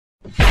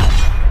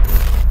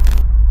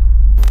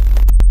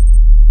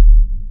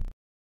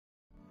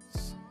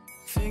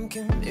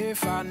thinking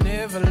if I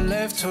never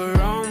left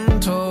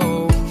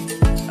Toronto,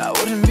 I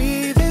wouldn't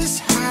be this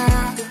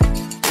high.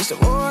 Just a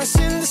voice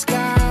in the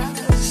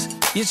skies.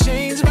 You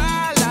changed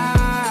my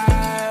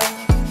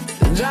life.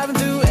 Driving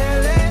through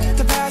LA,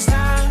 the past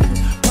time.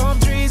 Palm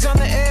trees on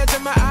the edge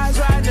of my eyes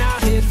right now.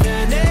 Hit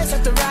Venice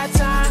at the right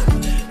time.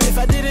 If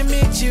I didn't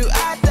meet you,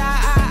 I'd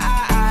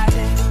die.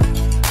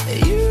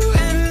 You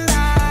and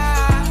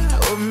I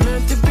were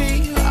meant to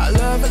be. Our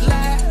love at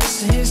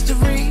last,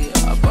 history,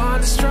 our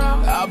bond is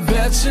strong. I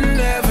bet you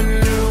never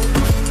knew.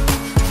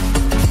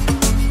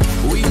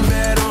 We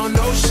met on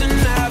Ocean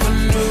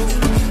Avenue,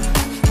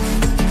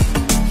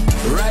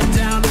 right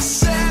down to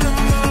Santa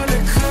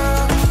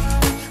Monica.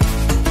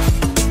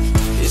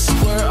 It's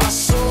where our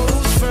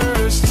souls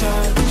first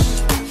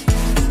touched.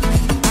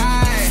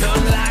 I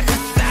felt like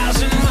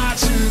 1,000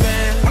 marching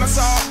bands. When I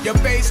saw your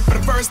face for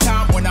the first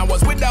time, when I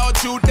was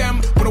without you,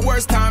 them were the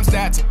worst times.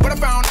 That's what I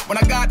found when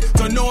I got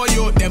to know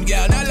you. Them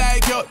girl not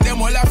like you, them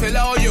will I feel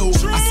all you.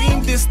 I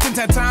seem distant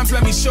at times,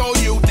 let me show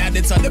you that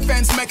it's a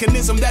defense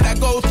mechanism that I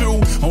go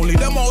through. Only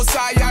the most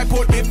high I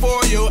put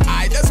before you.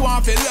 I just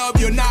want to love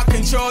you, not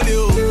control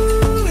you.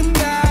 You and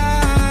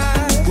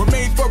I, we're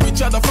made for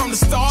each other from the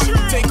start.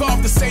 Take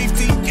off the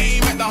safety,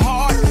 aim at the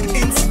heart.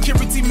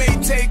 Insecurity may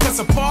take us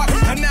apart,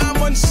 and now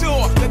I'm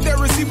unsure that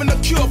there is even a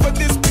cure for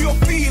this pure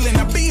feeling.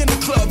 I be in the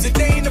clubs, it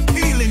ain't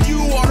appealing.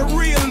 You are the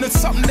real, and it's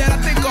something that I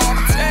think I ought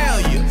to tell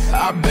you.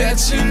 I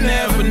bet you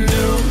never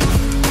knew.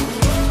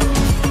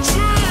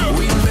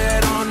 We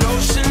met on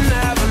Ocean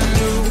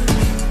Avenue,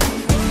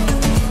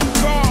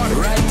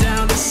 right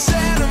down to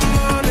Santa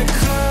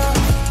Monica.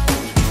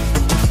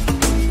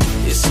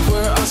 It's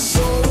where our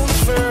souls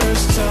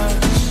first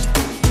touched.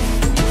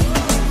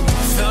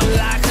 Felt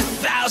like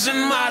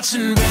 1,000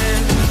 marching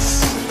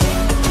bands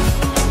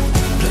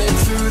played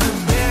through the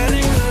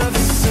bedding of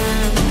the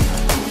sand,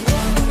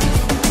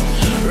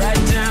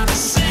 right down to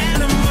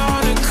Santa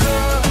Monica.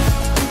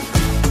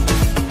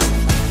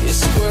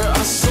 It's where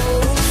our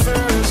souls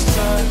first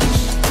touched.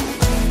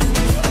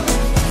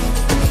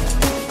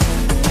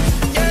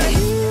 Yeah,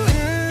 you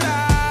and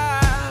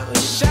I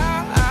will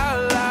shout out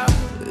loud.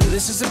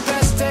 This is the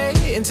best day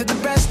into the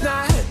best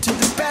night, to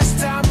the best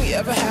time we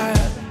ever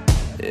had.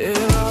 It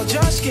all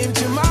just came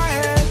to my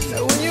head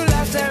when you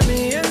laughed at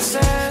me and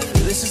said,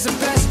 this is the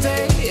best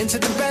day into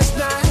the best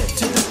night,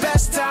 to the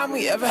best time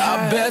we ever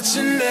had. I bet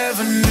you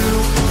never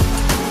knew.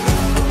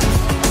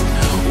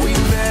 We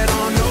met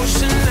on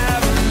Ocean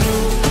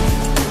Avenue,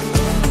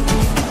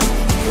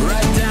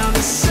 right down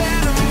to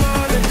Santa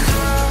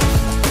Monica.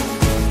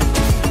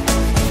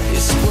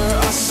 It's where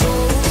our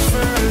souls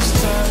first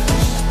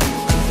touched.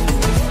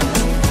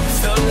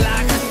 Felt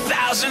like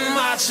 1,000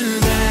 marching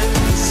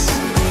bands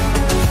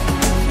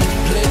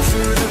played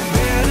through the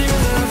bedding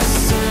of the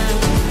sand,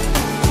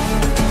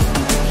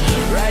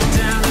 right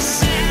down to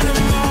Santa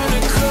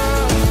Monica.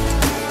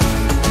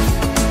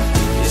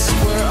 It's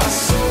where our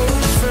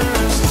souls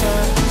first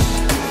touched.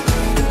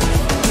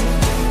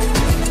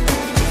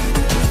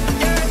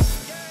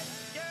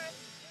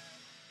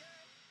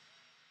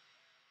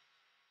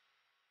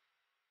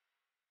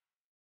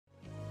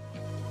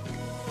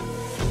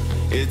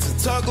 It's a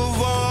tug of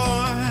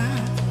war,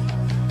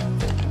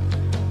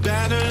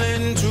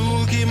 battling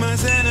to keep my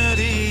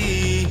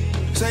sanity.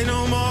 Say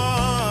no more.